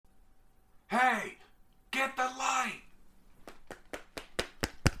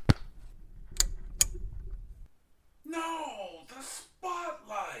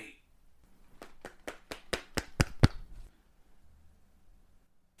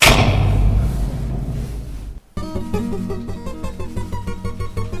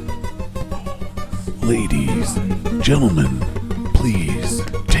Ladies, gentlemen, please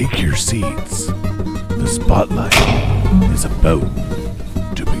take your seats. The spotlight is about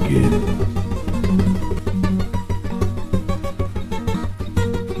to begin.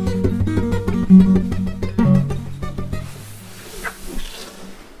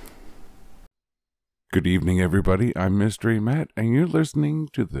 Good evening, everybody. I'm Mystery Matt, and you're listening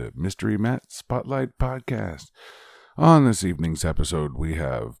to the Mystery Matt Spotlight Podcast. On this evening's episode, we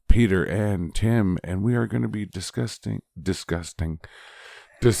have Peter and Tim, and we are going to be discussing. Yeah,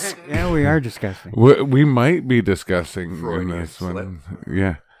 we are discussing. We might be discussing Freudian in this slip. one.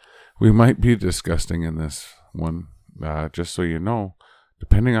 Yeah, we might be discussing in this one. Just so you know,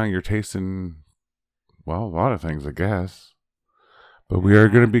 depending on your taste in, well, a lot of things, I guess. But we are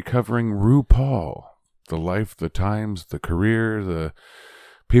going to be covering Rupaul. The life, the times, the career, the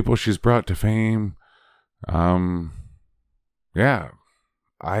people she's brought to fame. Yeah,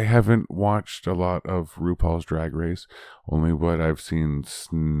 I haven't watched a lot of RuPaul's Drag Race. Only what I've seen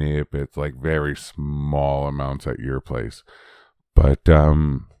snippets, like very small amounts at your place. But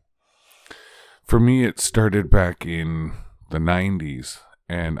for me, it started back in the 90s,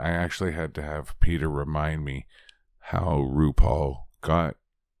 and I actually had to have Peter remind me how RuPaul got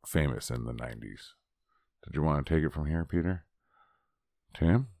famous in the 90s. Did you want to take it from here, Peter?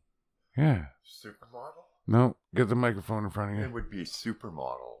 Tim? Yeah. Supermodel? No, get the microphone in front of you. It would be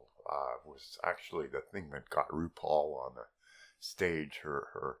Supermodel. Was actually the thing that got RuPaul on the stage.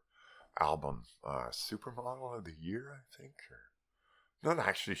 Her album, Supermodel of the Year, I think. Not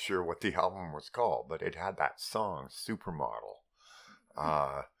actually sure what the album was called, but it had that song, Supermodel.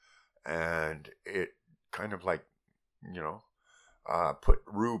 And it kind of like, put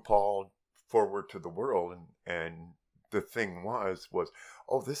RuPaul forward to the world, and the thing was,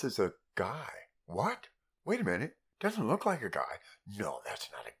 oh, this is a guy. What? Wait a minute. Doesn't look like a guy. No,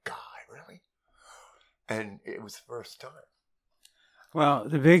 that's not a guy, really. And it was the first time. Well,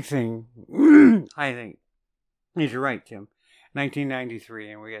 the big thing, I think, is you're right, Tim.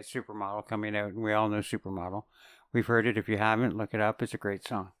 1993, and we got Supermodel coming out, and we all know Supermodel. We've heard it. If you haven't, look it up. It's a great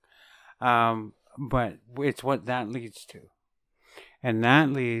song. But it's what that leads to. And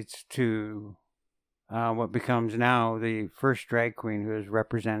that leads to what becomes now the first drag queen who is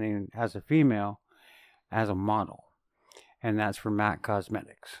representing as a female as a model. And that's for MAC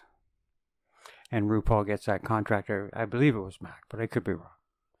Cosmetics. And RuPaul gets that contract. I believe it was MAC, but I could be wrong.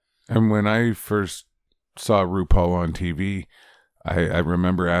 And when I first saw RuPaul on TV, I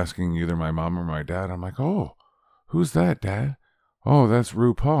remember asking either my mom or my dad, I'm like, oh, who's that, Dad? Oh, that's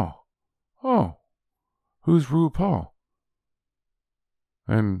RuPaul. Oh, who's RuPaul?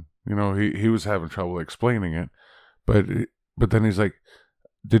 And, he was having trouble explaining it. But then he's like,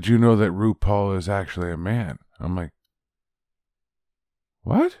 did you know that RuPaul is actually a man? I'm like,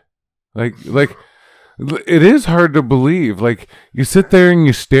 what? Like, it is hard to believe. Like, you sit there and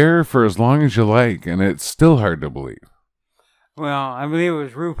you stare for as long as you like, and it's still hard to believe. Well, I believe it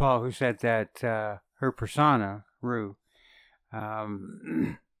was RuPaul who said that her persona, Ru,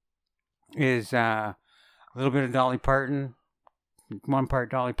 is a little bit of Dolly Parton. 1 part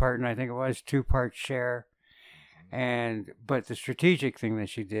Dolly Parton, I think it was, 2 parts Cher. But the strategic thing that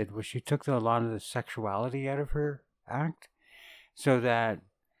she did was she took a lot of the sexuality out of her act so that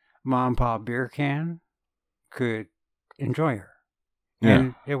Mom and Pop Beer Can could enjoy her. Yeah.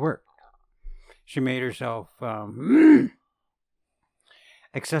 And it worked. She made herself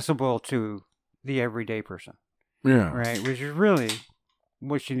accessible to the everyday person. Yeah. Right? Which is really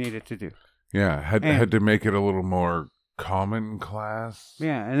what she needed to do. Yeah. Had to make it a little more common class.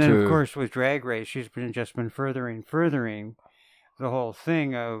 Yeah, and then of course with Drag Race, she's just been furthering the whole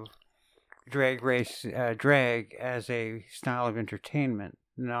thing of drag as a style of entertainment,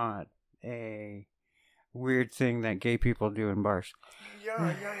 not a weird thing that gay people do in bars.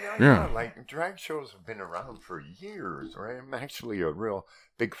 Yeah. Like, drag shows have been around for years, right? I'm actually a real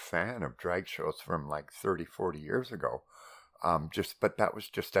big fan of drag shows from like 30, 40 years ago. But that was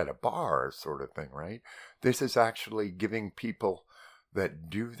just at a bar sort of thing, right? This is actually giving people that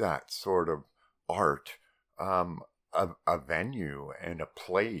do that sort of art a venue and a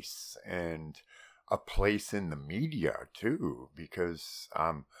place in the media too, because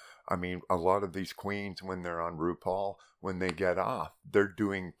a lot of these queens, when they're on RuPaul, when they get off, they're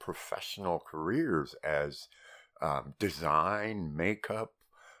doing professional careers as design, makeup.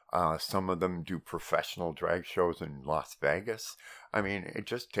 Some of them do professional drag shows in Las Vegas. It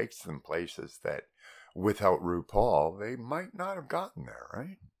just takes them places that without RuPaul, they might not have gotten there,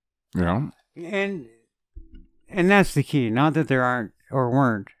 right? Yeah. And that's the key. Not that there aren't or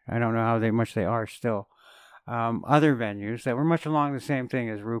weren't. I don't know how much they are still. other venues that were much along the same thing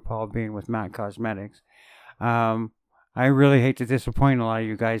as RuPaul being with Matt Cosmetics. I really hate to disappoint a lot of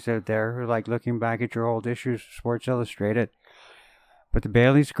you guys out there who like looking back at your old issues of Sports Illustrated, but the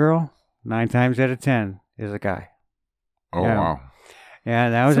Bailey's girl, 9 times out of 10, is a guy. Oh, wow. Yeah,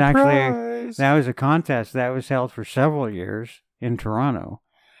 that was Surprise! that was a contest that was held for several years in Toronto,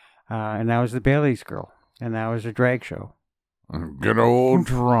 and that was the Bailey's girl, and that was a drag show. Good old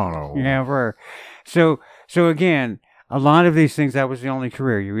Toronto. Yeah, so again, a lot of these things, that was the only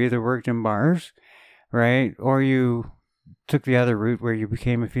career. You either worked in bars, right, or you took the other route where you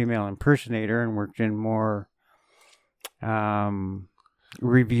became a female impersonator and worked in more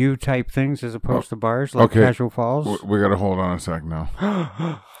review type things as opposed to bars like Casual Falls. We got to hold on a sec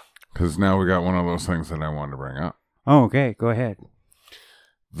now. Because now we got one of those things that I wanted to bring up. Oh, okay. Go ahead.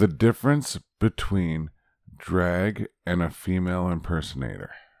 The difference between drag and a female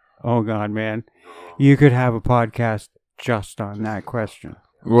impersonator. Oh, God, man. You could have a podcast just on that question.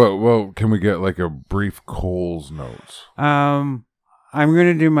 Well, can we get like a brief Cole's notes? I'm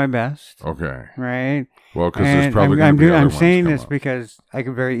going to do my best. Okay. Right? Well, because there's probably going to be other I'm ones saying come this up. because I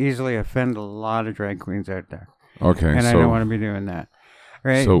could very easily offend a lot of drag queens out there. Okay, And so, I don't want to be doing that.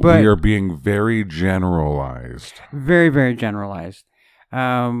 Right? So but we are being very generalized. very, very generalized.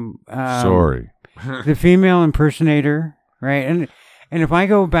 Sorry. The female impersonator, right? And if I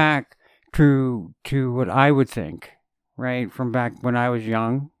go back to what I would think, right, from back when I was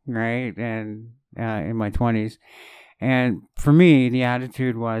young, right, and in my 20s, and for me, the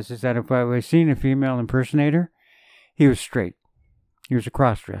attitude is that if I was seeing a female impersonator, he was straight. He was a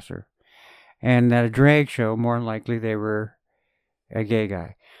cross-dresser. And at a drag show, more than likely, they were a gay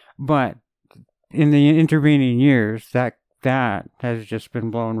guy. But in the intervening years, that has just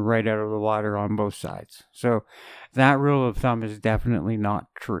been blown right out of the water on both sides. So that rule of thumb is definitely not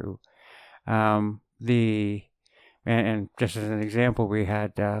true. And just as an example, we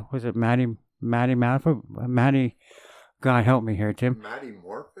had, was it Maddie, God help me here, Tim.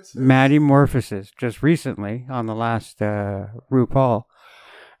 Maddie Morphosis, just recently on the last RuPaul,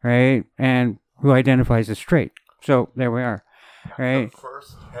 right? And who identifies as straight. So there we are, right? The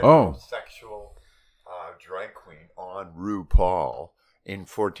first heterosexual drag queen on RuPaul in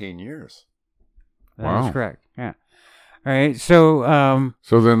 14 years. That's correct. Yeah. All right. So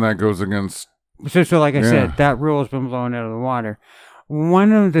so then that goes against. So like I said, that rule has been blown out of the water.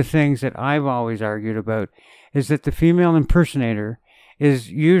 One of the things that I've always argued about is that the female impersonator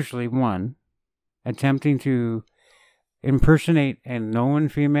is usually one attempting to impersonate a known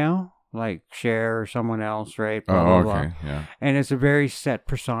female, like Cher or someone else, right? Blah, blah, blah. Yeah. And it's a very set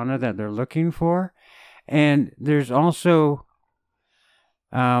persona that they're looking for. And there's also,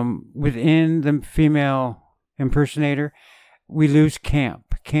 within the female impersonator, we lose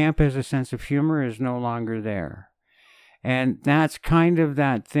camp. Camp as a sense of humor is no longer there. And that's kind of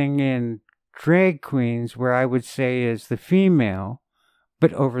that thing in drag queens where I would say is the female,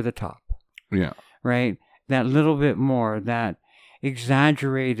 but over the top. Yeah. Right? That little bit more, that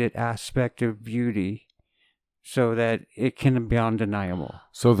exaggerated aspect of beauty so that it can be undeniable.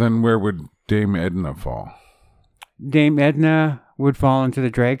 So then where would Dame Edna fall? Dame Edna would fall into the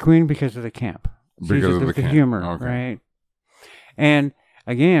drag queen because of the camp. Because of the camp. Humor, Okay. right? And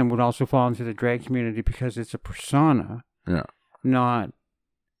again, would also fall into the drag community because it's a persona, not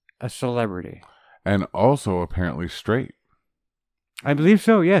a celebrity. And also apparently straight. I believe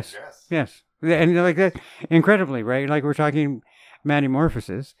so, yes. And like that, incredibly, right? Like we're talking Maddie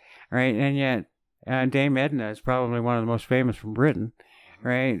Morphosis, right? And yet Dame Edna is probably one of the most famous from Britain,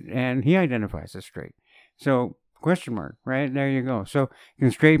 right? And he identifies as straight. So, question mark, right? There you go. So,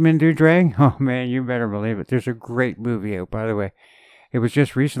 can straight men do drag? Oh, man, you better believe it. There's a great movie out, by the way. It was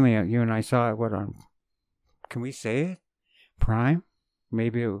just recently out. You and I saw it, on, can we say it? Prime?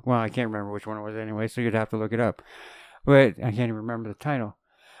 Maybe, I can't remember which one it was anyway, so you'd have to look it up. But I can't even remember the title.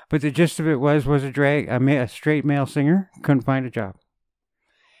 But the gist of it was a straight male singer couldn't find a job.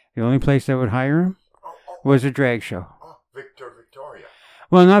 The only place that would hire him was a drag show. Victoria.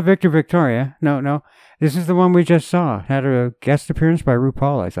 Well, not Victoria. No. This is the one we just saw. Had a guest appearance by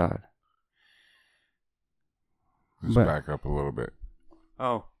RuPaul, I thought. Just back up a little bit.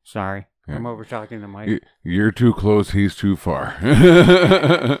 Oh, sorry. Yeah. I'm over talking to Mike. You're too close, he's too far.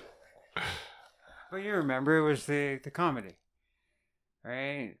 But you remember, it was the comedy.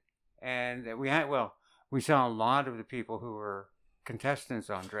 Right? And we saw a lot of the people who were contestants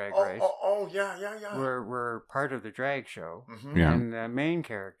on Drag Race. Yeah. Were part of the drag show. Mm-hmm. Yeah. And the main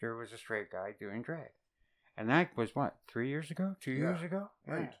character was a straight guy doing drag. And that was what, 3 years ago? 2 years ago?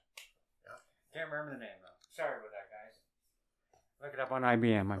 Right. Yeah. Can't remember the name though. Sorry about that, guys. Look it up on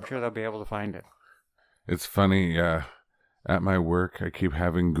IBM. I'm sure they'll be able to find it. It's funny. At my work, I keep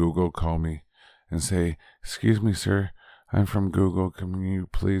having Google call me and say, "Excuse me, sir, I'm from Google. Can you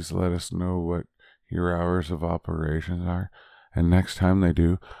please let us know what your hours of operations are?" And next time they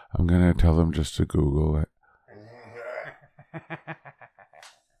do, I'm gonna tell them just to Google it.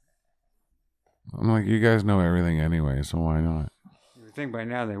 I'm like, you guys know everything anyway, so why not? You would think by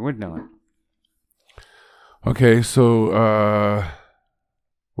now they would know it. Okay, so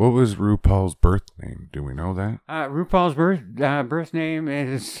what was RuPaul's birth name? Do we know that? RuPaul's birth name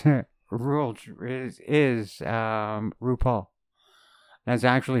is RuPaul. That's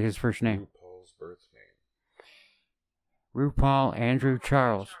actually his first name. RuPaul's birth name. RuPaul Andrew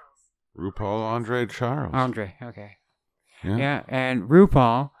Charles. RuPaul Andre Charles. Andre, okay. Yeah. And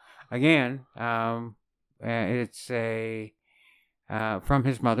RuPaul, again, it's from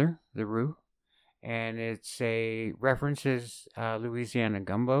his mother, the Ru, and it's a references Louisiana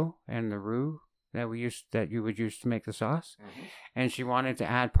gumbo and the roux that you would use to make the sauce, and she wanted to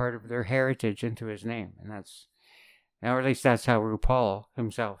add part of their heritage into his name, and or at least that's how RuPaul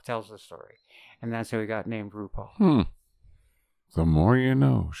himself tells the story, and that's how he got named RuPaul. The more you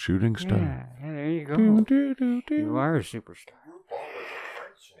know, shooting star. Yeah, there you go. You are a superstar. RuPaul is a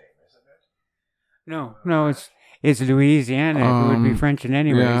French name, isn't it? No, it's Louisiana. If it would be French in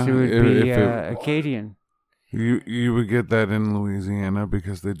any ways, it would be Acadian. You would get that in Louisiana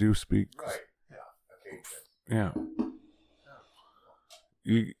because they do speak. Right. Yeah. Acadian.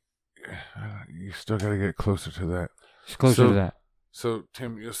 Yeah. You still got to get closer to that. It's closer to that. So,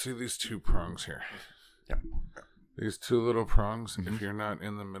 Tim, you'll see these two prongs here. Yep. These two little prongs. If you're not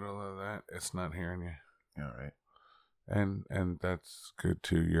in the middle of that, it's not hearing you. All right. And that's good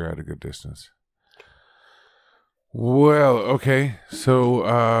too. You're at a good distance. Well, okay. So,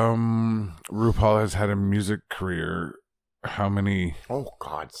 RuPaul has had a music career. How many? Oh,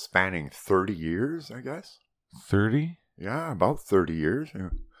 God, spanning 30 years, I guess. 30? Yeah, about 30 years.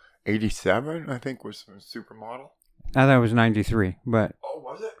 87, I think, was a supermodel. I thought it was 93, but Oh,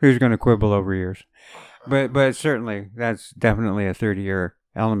 was it? who's going to quibble over years? But certainly, that's definitely a 30-year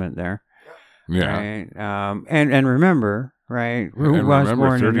element there. Yeah. Right? And remember, right? Ru and was remember,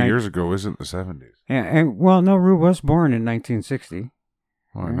 born 30 in years ago isn't the 70s. Yeah, and no, Ru was born in 1960.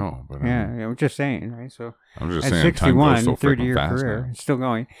 Well, I know, but I'm just saying, right? So I'm just at saying, 61, time goes so 30-year fast career, now. it's still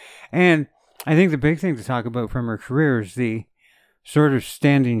going. And I think the big thing to talk about from her career is the sort of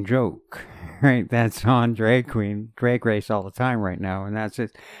standing joke, right? That's on Drag Race all the time right now, and that's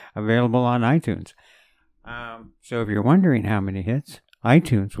it, available on iTunes. So if you're wondering how many hits,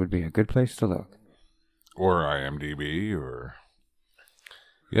 iTunes would be a good place to look. Or IMDb, or...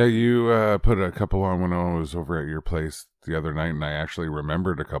 Yeah, you put a couple on when I was over at your place the other night, and I actually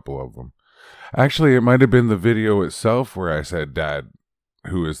remembered a couple of them. Actually, it might have been the video itself where I said, "Dad,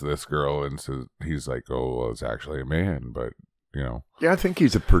 who is this girl?" And so he's like, "Oh, well, it's actually a man," but, you know. Yeah, I think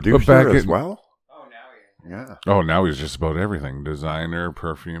he's a producer as well. Oh, now he is. Yeah. Oh, now he's just about everything. Designer,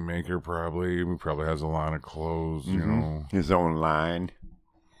 perfume maker, probably. He probably has a line of clothes, you know. His own line.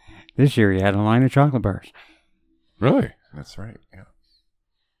 This year he had a line of chocolate bars. Really? That's right, yeah.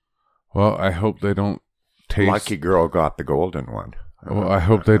 Well, I hope they don't taste... Lucky girl got the golden one. Well, I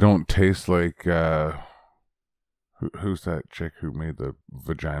hope they don't taste like... Who's that chick who made the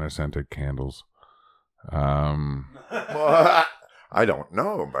vagina-scented candles? Well, I don't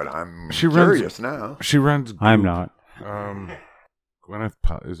know, but I'm curious now. She runs... I'm not. Gwyneth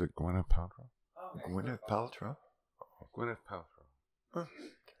is it Gwyneth Paltrow? Gwyneth Paltrow? Gwyneth Paltrow. Huh.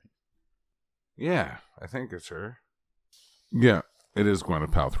 Yeah, I think it's her. Yeah, it is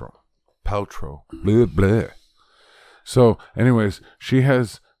Gwyneth Paltrow. Blah, blah. So, anyways, she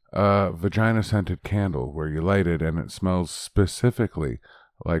has a vagina-scented candle where you light it and it smells specifically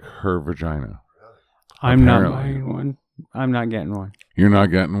like her vagina. I'm not buying one. I'm not getting one. You're not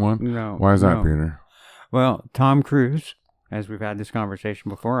getting one? No. Why is that, Peter? Well, Tom Cruise, as we've had this conversation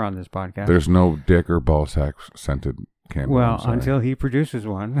before on this podcast. There's no dick or ball sack scented candle. Well, until he produces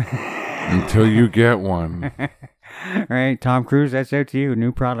one. Until you get one. Right, Tom Cruise, that's out to you.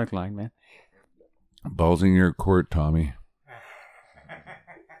 New product line, man. Balls in your court, Tommy.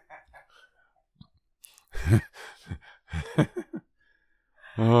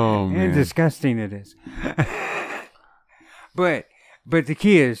 Oh, man. And disgusting it is. But the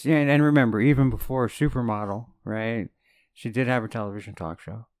key is, and remember, even before Supermodel, right, she did have a television talk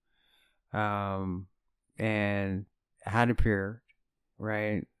show. And had appeared,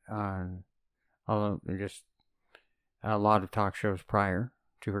 right, on just a lot of talk shows prior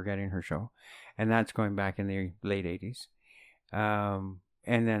to her getting her show. And that's going back in the late 80s.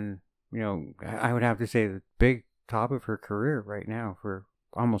 And then, I would have to say the big top of her career right now for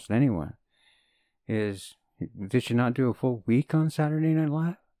almost anyone is, did she not do a full week on Saturday Night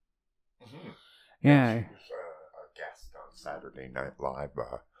Live? Mm-hmm. Yeah. She was a guest on Saturday Night Live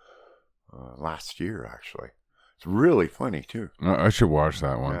last year, actually. It's really funny, too. I should watch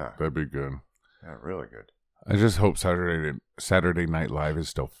that one. Yeah. That'd be good. Yeah, really good. I just hope Saturday Night Live is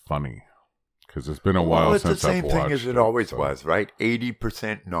still funny. Because it's been a while since I've watched it. It's the same thing as it always was, right?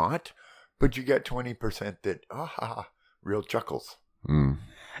 80% not, but you get 20% that, real chuckles. Mm.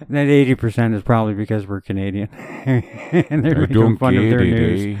 That 80% is probably because we're Canadian. And they're making fun of their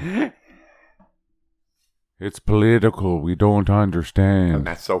news. It's political. We don't understand. And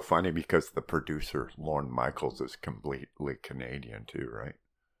that's so funny because the producer, Lorne Michaels, is completely Canadian too, right?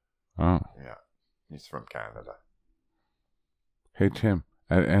 Oh. Yeah. He's from Canada. Hey, Tim,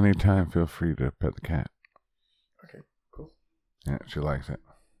 at any time, feel free to pet the cat. Okay, cool. Yeah, she likes it.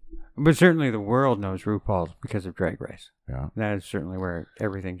 But certainly the world knows RuPaul because of Drag Race. Yeah. That is certainly where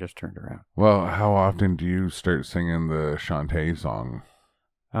everything just turned around. Well, how often do you start singing the Shantae song?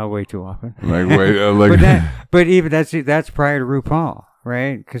 Way too often. But even that's prior to RuPaul,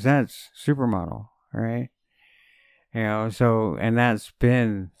 right? Because that's Supermodel, right? You know, so, and that's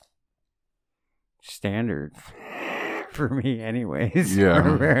been standard for me anyways. Yeah.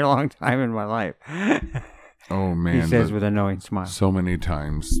 For a very long time in my life. Oh, man. He says with a knowing smile. So many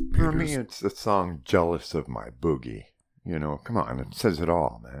times. For me, it's the song Jealous of My Boogie. You know, come on, it says it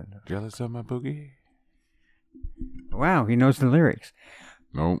all, man. Jealous of my boogie? Wow, he knows the lyrics.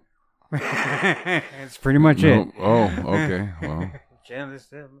 Nope. That's pretty much it. Oh, okay. Well,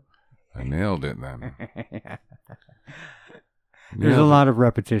 Jealous of... I nailed it then. Yeah. There's a lot of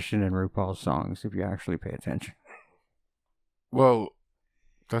repetition in RuPaul's songs if you actually pay attention. Well,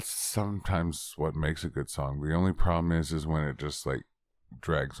 that's sometimes what makes a good song. The only problem is when it just like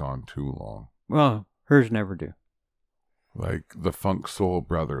drags on too long. Well, hers never do. Like the Funk Soul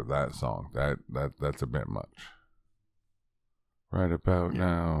Brother, that song, that's a bit much. Right about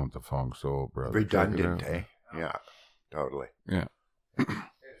now, the Funk Soul Brother. Redundant, eh? Yeah, totally. Yeah.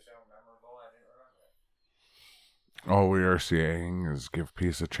 All we are saying is give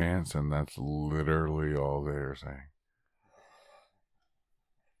peace a chance, and that's literally all they're saying.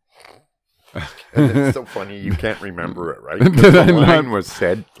 And it's so funny, you can't remember it, right? The line was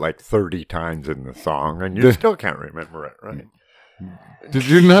said like 30 times in the song, and you still can't remember it, right? Did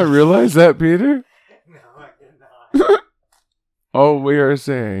you not realize that, Peter? No, I did not. All we are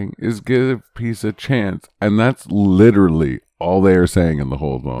saying is give peace a chance, and that's literally all they are saying in the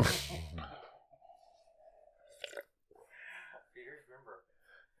whole song.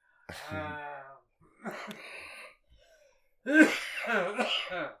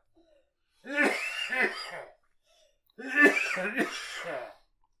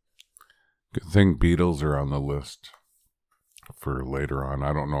 Good thing Beatles are on the list for later on.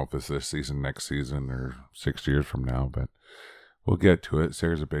 I don't know if it's this season, next season, or 6 years from now, but we'll get to it.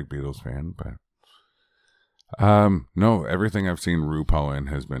 Sarah's a big Beatles fan, but no, everything I've seen RuPaul in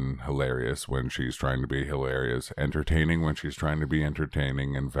has been hilarious when she's trying to be hilarious, entertaining when she's trying to be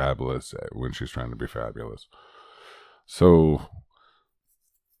entertaining, and fabulous when she's trying to be fabulous. So,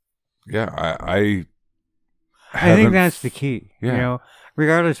 yeah, I think that's the key. Yeah. You know,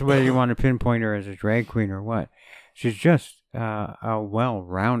 regardless of whether you want to pinpoint her as a drag queen or what, she's just a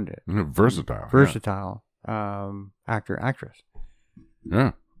well-rounded, versatile actress.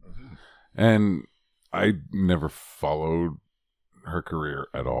 Yeah, and I never followed her career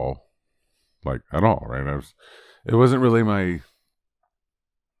at all, right? It wasn't really my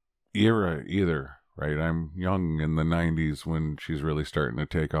era either, right? I'm young in the 90s when she's really starting to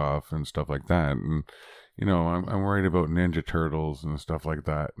take off and stuff like that. And, you know, I'm worried about Ninja Turtles and stuff like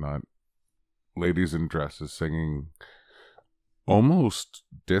that, not ladies in dresses singing almost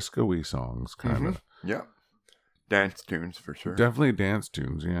disco-y songs, kind of. Yeah. Dance tunes for sure. Definitely dance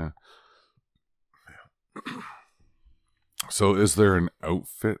tunes, yeah. So is there an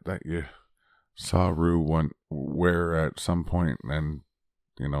outfit that you saw Ru wear at some point and,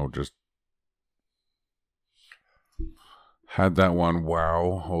 you know, just had that one,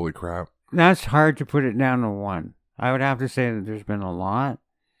 wow, holy crap? That's hard to put it down to one. I would have to say that there's been a lot.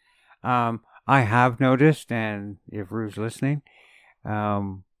 I have noticed, and if Ru's listening,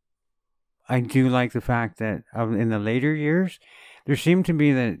 I do like the fact that in the later years, there seemed to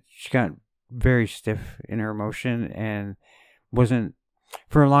be that she got very stiff in her motion and wasn't,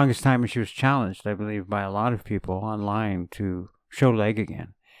 for the longest time, she was challenged, I believe, by a lot of people online to show leg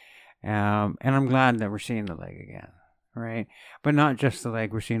again. And I'm glad that we're seeing the leg again, right? But not just the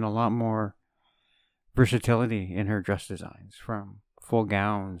leg, we're seeing a lot more versatility in her dress designs, from full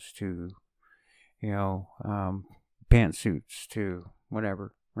gowns to, you know, pantsuits to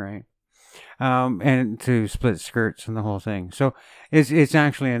whatever, right? And to split skirts and the whole thing. So it's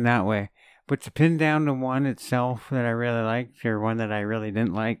actually in that way. But to pin down the one itself that I really liked or one that I really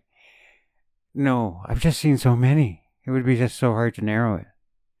didn't like, no, I've just seen so many. It would be just so hard to narrow it.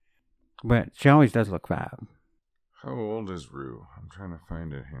 But she always does look fab. How old is Rue? I'm trying to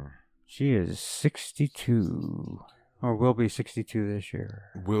find it here. She is 62. Or will be 62 this year.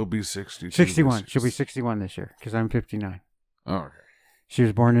 Will be 62. 61. She'll be 61 this year because I'm 59. Oh, okay. She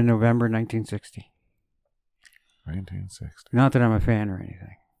was born in November 1960. 1960. Not that I'm a fan or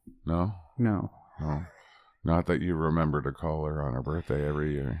anything. No? No. No. Not that you remember to call her on her birthday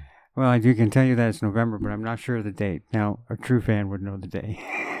every year. Well, I can tell you that it's November, but I'm not sure of the date. Now, a true fan would know the day.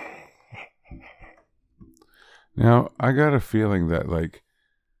 Now, I got a feeling that, like,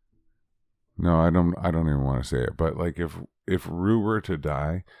 no, I don't even want to say it, but like if Rue were to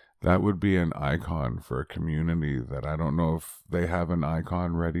die, that would be an icon for a community that I don't know if they have an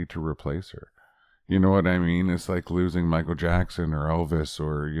icon ready to replace her. You know what I mean? It's like losing Michael Jackson or Elvis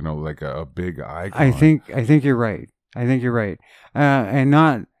or, you know, like a big icon. I think you're right. And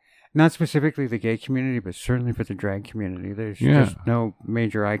not specifically the gay community, but certainly for the drag community. There's just no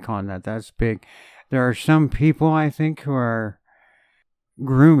major icon that's big. There are some people, I think, who are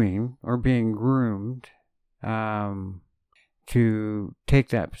grooming or being groomed to take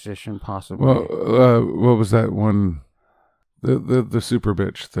that position possibly. Well, what was that one? The super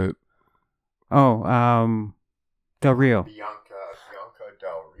bitch that... Del Rio.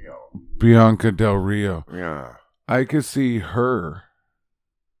 Bianca Del Rio. Yeah. I could see her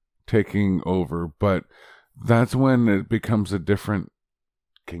taking over, but that's when it becomes a different...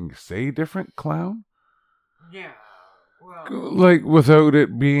 Can you say different clown? Yeah. Well, like without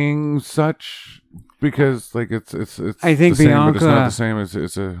it being such, because like it's I think the Bianca, same, but it's not the same as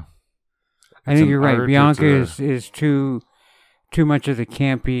it's a. I think you're right. Bianca is too much of the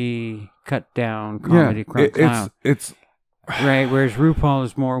campy, cut down comedy clown. It's right. Whereas RuPaul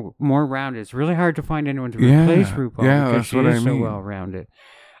is more rounded. It's really hard to find anyone to replace RuPaul. Yeah, that's what I mean. So well rounded.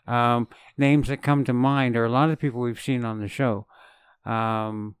 Names that come to mind are a lot of the people we've seen on the show.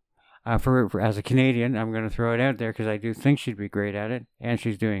 For as a Canadian, I'm going to throw it out there because I do think she'd be great at it, and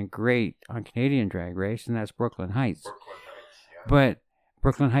she's doing great on Canadian Drag Race, and that's Brooklyn Heights. But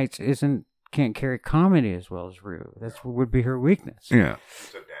Brooklyn Heights can't carry comedy as well as Rue. That would be her weakness. Yeah, she's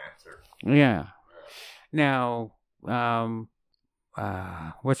a dancer. Yeah. Now,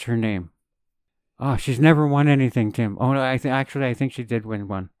 what's her name? Oh, she's never won anything, Tim. Oh no, I think she did win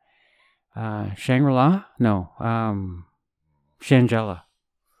one. Shangri-La? No. Shangela.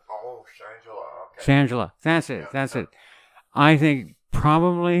 Oh, Shangela. Okay. Shangela. That's it. That's it. I think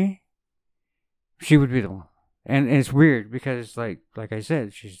probably she would be the one. And it's weird because, like I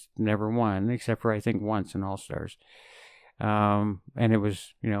said, she's never won except for I think once in All Stars. And it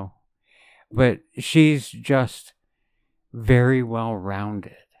was, but she's just very well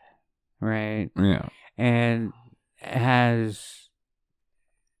rounded, right? Yeah. And has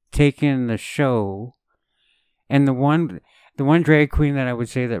taken the show, and the one drag queen that I would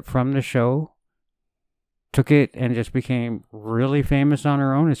say that from the show took it and just became really famous on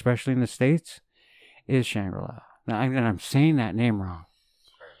her own, especially in the States, is Shangri-La. Now, I'm saying that name wrong.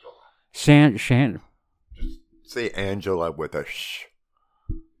 Just say Angela with a sh.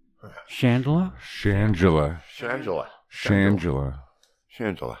 Shangela? Shangela. Shangela. Shangela.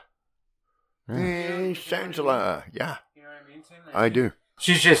 Shangela. Hey, Shangela. Yeah. You know what I mean? I do.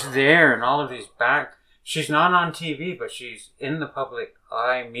 She's just there in all of these back. She's not on TV, but she's in the public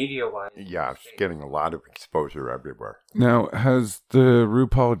eye, media-wise. Yeah, she's getting a lot of exposure everywhere. Now, has the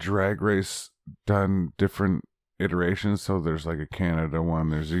RuPaul Drag Race done different iterations? So there's like a Canada one,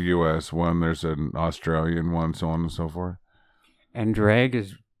 there's a US one, there's an Australian one, so on and so forth. And drag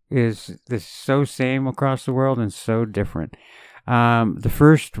is so same across the world and so different. The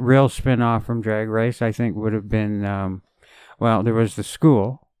first real spin-off from Drag Race, I think, would have been, there was the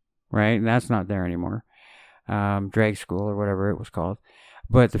school, right? And that's not there anymore. Drag School or whatever it was called.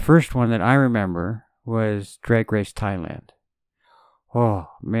 But the first one that I remember was Drag Race Thailand. Oh,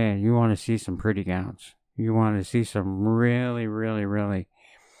 man, you want to see some pretty gowns. You want to see some really, really, really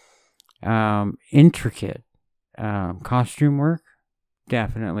intricate costume work.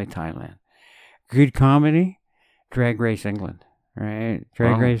 Definitely Thailand. Good comedy, Drag Race England, right?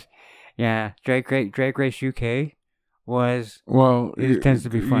 Drag Race, yeah. Drag Race UK was it tends to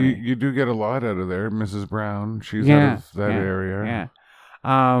be funny. You do get a lot out of there. Mrs. Brown, she's out of that area.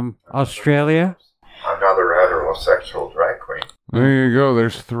 Yeah. Australia. Another heterosexual drag queen. There you go.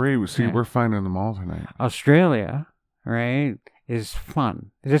 There's 3. See, we're finding them all tonight. Australia, right, is fun.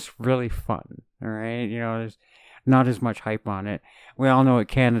 It's just really fun. All right, there's not as much hype on it. We all know what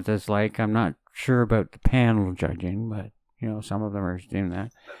Canada's like. I'm not sure about the panel judging, but some of them are doing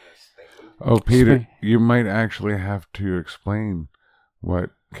that. Oh, Peter, you might actually have to explain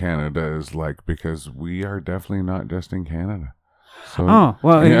what Canada is like, because we are definitely not just in Canada. So,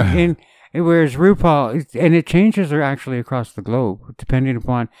 whereas RuPaul, and it changes are actually across the globe, depending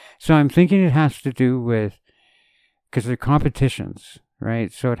upon. So I'm thinking it has to do with, because they're competitions,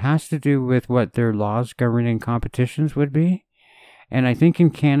 right? So it has to do with what their laws governing competitions would be. And I think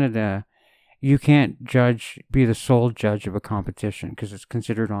in Canada, you can't be the sole judge of a competition because it's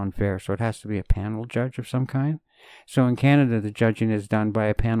considered unfair. So it has to be a panel judge of some kind. So in Canada, the judging is done by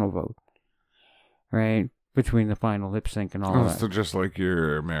a panel vote, right? Between the final lip sync and all that. So just like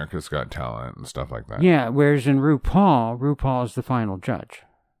your America's Got Talent and stuff like that. Yeah, whereas in RuPaul is the final judge.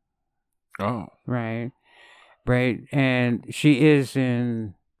 Oh. Right. Right. And she is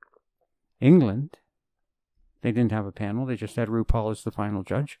in England. They didn't have a panel. They just had RuPaul as the final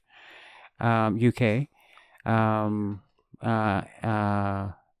judge. UK.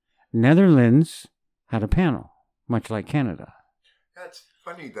 Netherlands had a panel, much like Canada. That's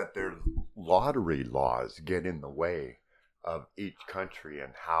funny that their lottery laws get in the way of each country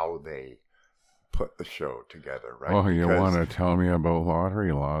and how they put the show together, right? Oh, you want to tell me about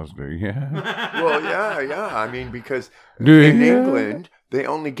lottery laws, do you? Well, yeah. I mean, because in England, they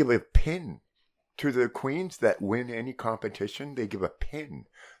only give a pin to the queens that win any competition. They give a pin.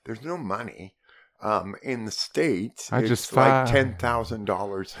 There's no money. In the States, it's like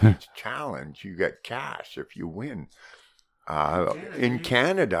 $10,000 each challenge. You get cash if you win. In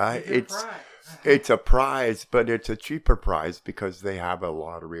Canada, it's a prize, but it's a cheaper prize because they have a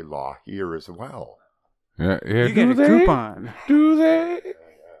lottery law here as well. Yeah. You get a coupon. Do they?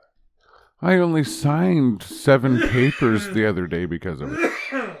 I only signed 7 papers the other day because of it.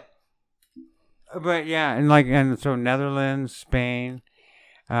 But yeah, and so Netherlands, Spain.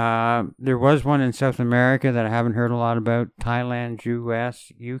 There was one in South America that I haven't heard a lot about. Thailand,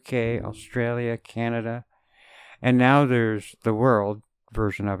 US, UK, Australia, Canada. And now there's the world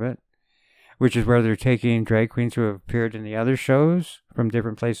version of it, which is where they're taking drag queens who have appeared in the other shows from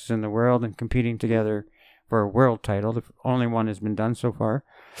different places in the world and competing together for a world title. The only one has been done so far.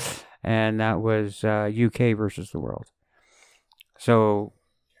 And that was UK versus the world. So,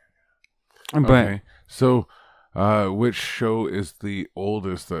 but... Okay. So, which show is the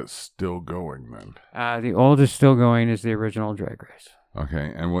oldest that's still going then? The oldest still going is the original Drag Race.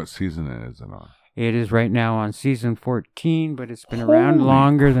 Okay. And what season is it on? It is right now on season 14, but it's been around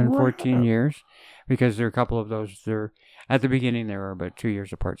longer than 14 years because there are a couple of those. At the beginning, they were about 2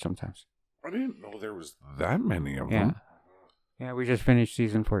 years apart sometimes. I didn't know there was that many of them. Yeah, we just finished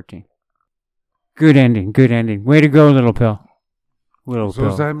season 14. Good ending. Way to go, Little Pill. So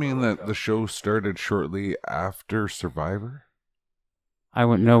does that mean that the show started shortly after Survivor? I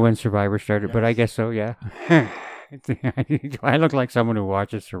wouldn't know when Survivor started, but I guess so, yeah. I look like someone who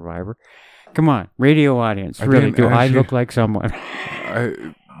watches Survivor. Come on, radio audience. Really, do I look like someone?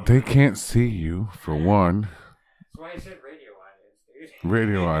 They can't see you, for one. That's why I said radio audience, dude.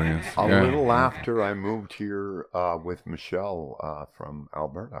 Radio audience. A little after I moved here with Michelle from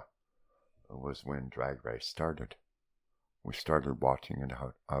Alberta was when Drag Race started. We started watching it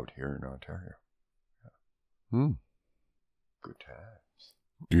out here in Ontario. Yeah. Good times.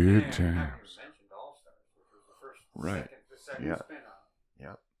 Good times. Right. The second spin-off.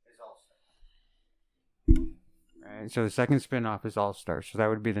 Yeah. Is All-Stars. Right, so the second spin-off is All-Stars. So that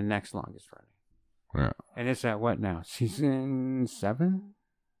would be the next longest running. Yeah. And it's at what now? Season 7?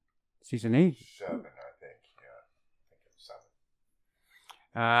 Season 8? 7, I think. Yeah. I think it's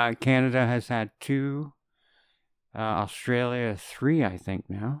 7. Canada has had 2. Australia 3, I think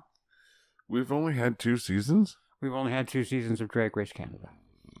now. We've only had 2 seasons? We've only had 2 seasons of Drag Race Canada.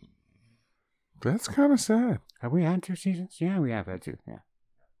 That's kind of sad. Have we had 2 seasons? Yeah, we have had 2. Yeah.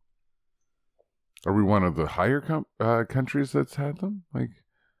 Are we one of the higher countries that's had them?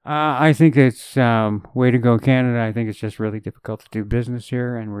 I think it's way to go, Canada. I think it's just really difficult to do business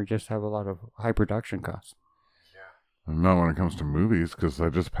here, and we just have a lot of high production costs. Yeah. Not when it comes to movies, because I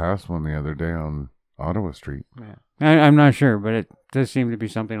just passed one the other day on Ottawa Street. Yeah, I'm not sure, but it does seem to be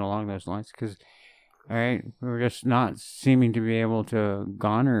something along those lines. Because, all right, we're just not seeming to be able to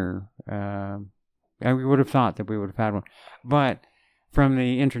garner. And we would have thought that we would have had one, but from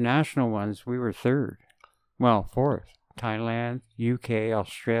the international ones, we were 3rd. Well, 4th. Thailand, UK,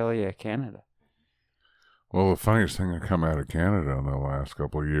 Australia, Canada. Well, the funniest thing that come out of Canada in the last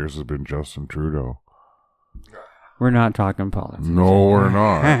couple of years has been Justin Trudeau. We're not talking politics. No, we're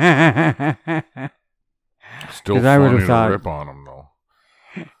not. Still funny to rip on him, though.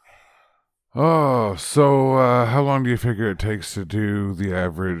 Oh, so how long do you figure it takes to do the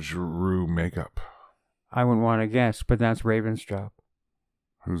average Rue makeup? I wouldn't want to guess, but that's Raven's job.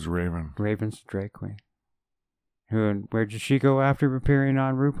 Who's Raven? Raven's the drag queen. Where did she go after appearing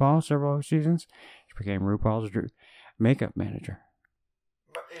on RuPaul several seasons? She became RuPaul's makeup manager.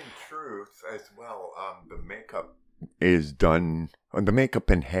 But in truth, as well, the makeup is done. The makeup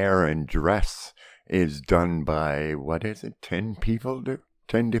and hair and dress is done by, what is it? 10 people?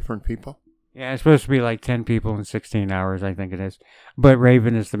 10 different people? Yeah, it's supposed to be like 10 people in 16 hours, I think it is. But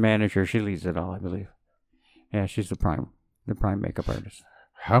Raven is the manager. She leads it all, I believe. Yeah, she's the prime makeup artist.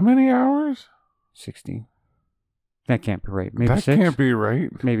 How many hours? 16. That can't be right. Maybe that 6? Can't be right.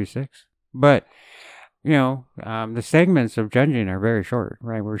 Maybe 6. But, the segments of judging are very short,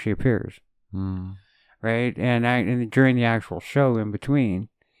 right, where she appears. Right? And during the actual show in between,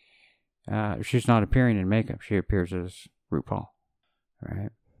 she's not appearing in makeup. She appears as RuPaul. Right?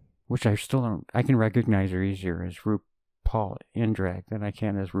 Which I still don't... I can recognize her easier as RuPaul in drag than I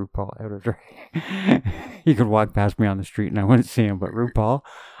can as RuPaul out of drag. He could walk past me on the street and I wouldn't see him, but RuPaul,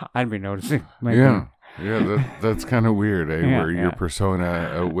 I'd be noticing. Yeah, that's kind of weird, eh? Yeah, where your persona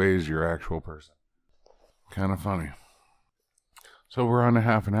outweighs your actual person. Kind of funny. So we're on a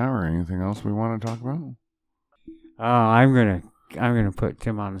half an hour. Anything else we want to talk about? Oh, I'm gonna put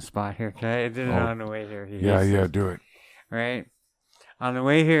Tim on the spot here. I did it on the way here. Yeah, do it. Right. On the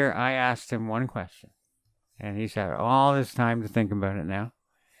way here, I asked him one question, and he's had all this time to think about it now.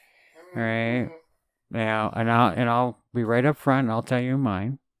 All right. Now, and I'll be right up front. And I'll tell you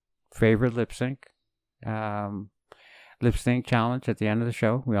mine. Favorite lip sync challenge at the end of the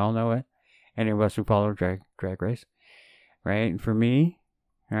show. We all know it. And it was RuPaul Drag Race, right? And for me,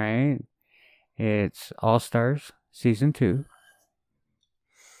 right, it's All Stars Season 2.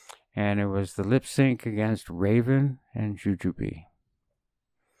 And it was the lip sync against Raven and Jujubee.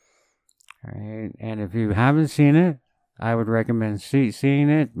 All right, and if you haven't seen it, I would recommend seeing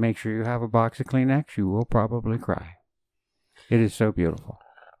it. Make sure you have a box of Kleenex. You will probably cry. It is so beautiful.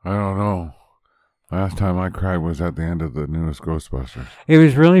 I don't know. Last time I cried was at the end of the newest Ghostbusters. It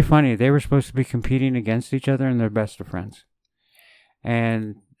was really funny. They were supposed to be competing against each other, and they're best of friends.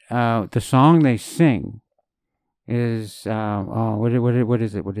 And the song they sing is what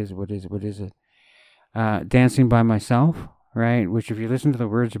is it? Dancing by Myself, right? Which, if you listen to the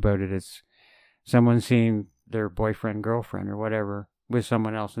words about it, it's someone seeing their boyfriend, girlfriend, or whatever with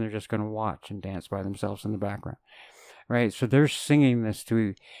someone else, and they're just going to watch and dance by themselves in the background, right? So they're singing this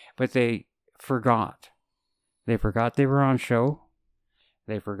but they forgot. They forgot they were on show.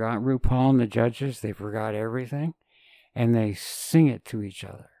 They forgot RuPaul and the judges. They forgot everything, and they sing it to each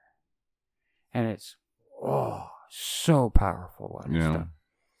other, and it's so powerful. What it's done.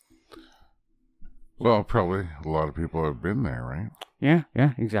 Well, probably a lot of people have been there, right?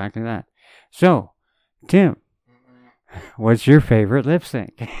 Yeah, exactly that. So, Tim, what's your favorite lip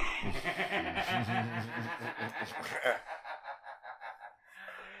sync?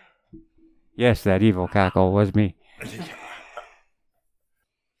 Yes, that evil cackle was me.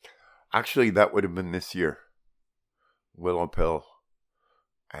 Actually, that would have been this year. Willow Pill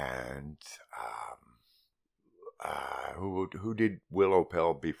and who did Willow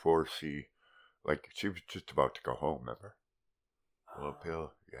Pill before she was just about to go home, remember? Willow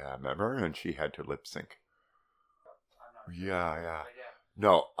Pill, yeah, remember? And she had to lip sync. Yeah.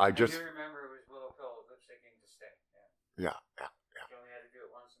 No, I do remember it was Willow Pill lip syncing to stay. Yeah. She only had to do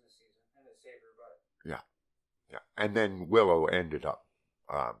it once in the season, and it saved her butt. Yeah. And then Willow ended up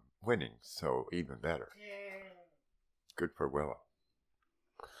winning, so even better. Good for Willow.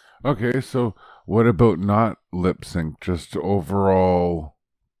 Okay, so what about not lip sync? Just overall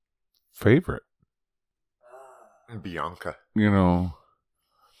favorite? Bianca.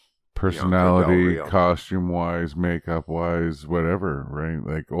 Personality, costume wise, makeup wise, whatever, right?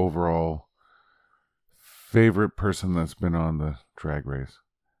 Like overall favorite person that's been on the Drag Race.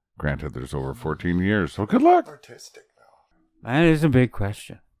 Granted, there's over 14 years, so good luck. Artistic, though. That is a big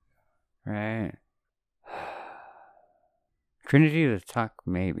question, right? Trinity the Tuck,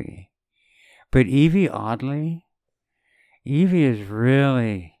 maybe. But Evie, oddly, is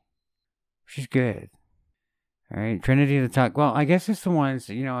really, she's good. All right, Trinity the Tuck. Well, I guess it's the ones,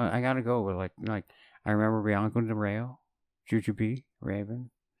 I got to go with, like I remember Bianca Del Rio, Jujubee, Raven,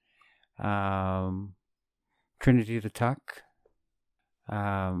 Trinity the Tuck.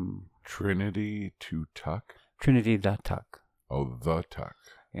 Trinity to Tuck? Trinity the Tuck. Oh, the Tuck.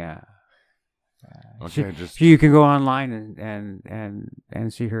 Yeah. Okay, you can go online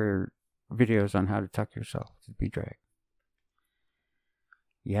and see her videos on how to tuck yourself to be drag.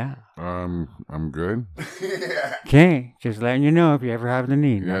 Yeah. I'm good. Okay, just letting you know if you ever have the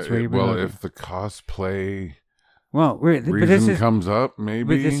need. Yeah, That's where you well, if the cosplay but reason this is comes up, maybe.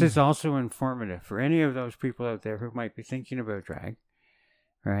 But this is also informative for any of those people out there who might be thinking about drag,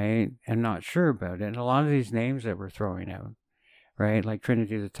 right, and not sure about it. And a lot of these names that we're throwing out, right, like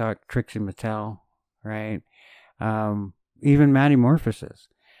Trinity the Tuck, Trixie Mattel, right, even Matty Morphosis.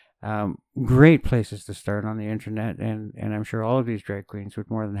 Great places to start on the internet, and I'm sure all of these drag queens would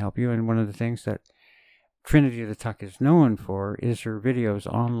more than help you. And one of the things that Trinity the Tuck is known for is her videos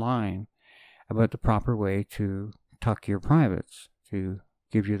online about the proper way to tuck your privates to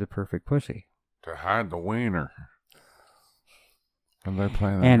give you the perfect pussy. To hide the wiener. How did I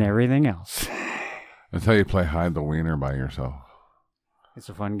play that? And everything else. That's how you play hide the wiener by yourself. It's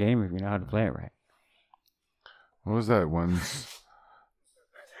a fun game if you know how to play it right. What was that one?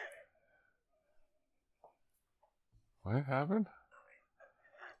 What happened?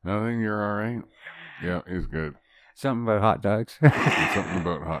 Nothing, you're all right? Yeah, he's good. Something about hot dogs. Something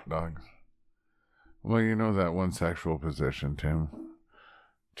about hot dogs. Well, you know that one sexual position, Tim.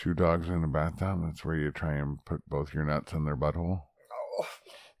 2 dogs in a bathtub. That's where you try and put both your nuts in their butthole.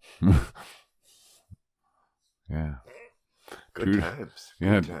 Oh. Yeah. Good times.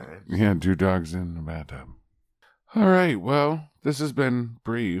 Yeah, Good times. yeah, 2 dogs in the bathtub. All right. Well, this has been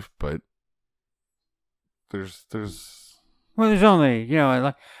brief, but there's. Well, there's only,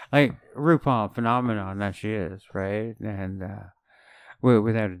 like RuPaul phenomenon that she is, right? And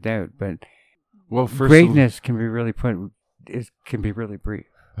without a doubt, but well, greatness can be really can be really brief.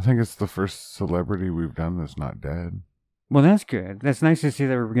 I think it's the first celebrity we've done that's not dead. Well, that's good. That's nice to see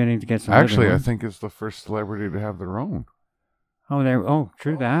that we're beginning to get some. Actually, I think it's the first celebrity to have their own.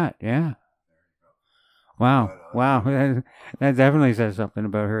 True that. Yeah. Wow. That definitely says something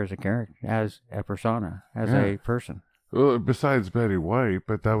about her as a character, as a persona, as a person. Well, besides Betty White,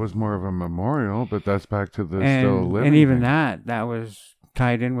 but that was more of a memorial, but that's back to the still living. And even thing. that was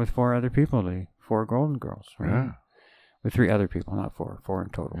tied in with 4 other people, the 4 Golden Girls, right? Yeah. With 3 other people, not 4 in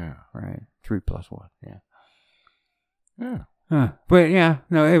total. Yeah. Right. 3 plus 1. Yeah. Yeah. But yeah,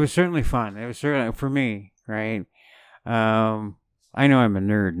 no, it was certainly fun. It was certainly for me, right? I know I'm a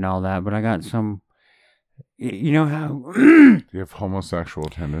nerd and all that, but I got some. You know how? Do you have homosexual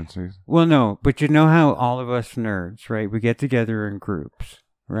tendencies? Well, no, but you know how all of us nerds, right? We get together in groups,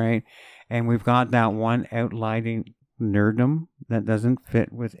 right? And we've got that one outlining nerddom that doesn't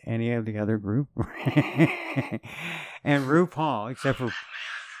fit with any of the other group. And RuPaul,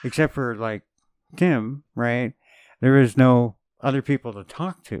 except for like Tim, right? There is no other people to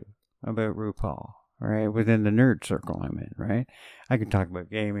talk to about RuPaul, right? Within the nerd circle I'm in, right? I could talk about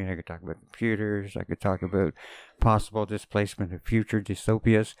gaming, I could talk about computers, I could talk about possible displacement of future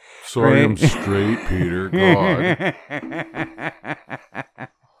dystopias. Sorry, right? I'm straight, Peter. God.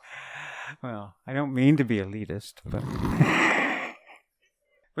 Well, I don't mean to be elitist, but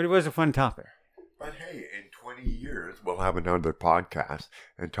but it was a fun topic. But hey, in 20 years, we'll have another podcast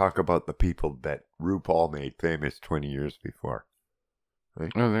and talk about the people that RuPaul made famous 20 years before.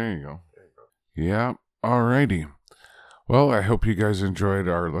 Right? Oh, there you go. Yeah. Alrighty. Well, I hope you guys enjoyed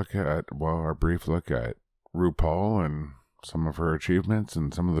our brief look at RuPaul and some of her achievements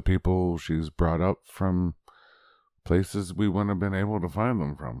and some of the people she's brought up from places we wouldn't have been able to find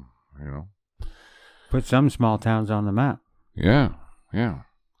them from, Put some small towns on the map. Yeah.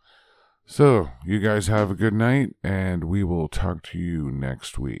 So, you guys have a good night, and we will talk to you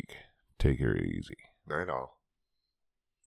next week. Take it easy. Night all.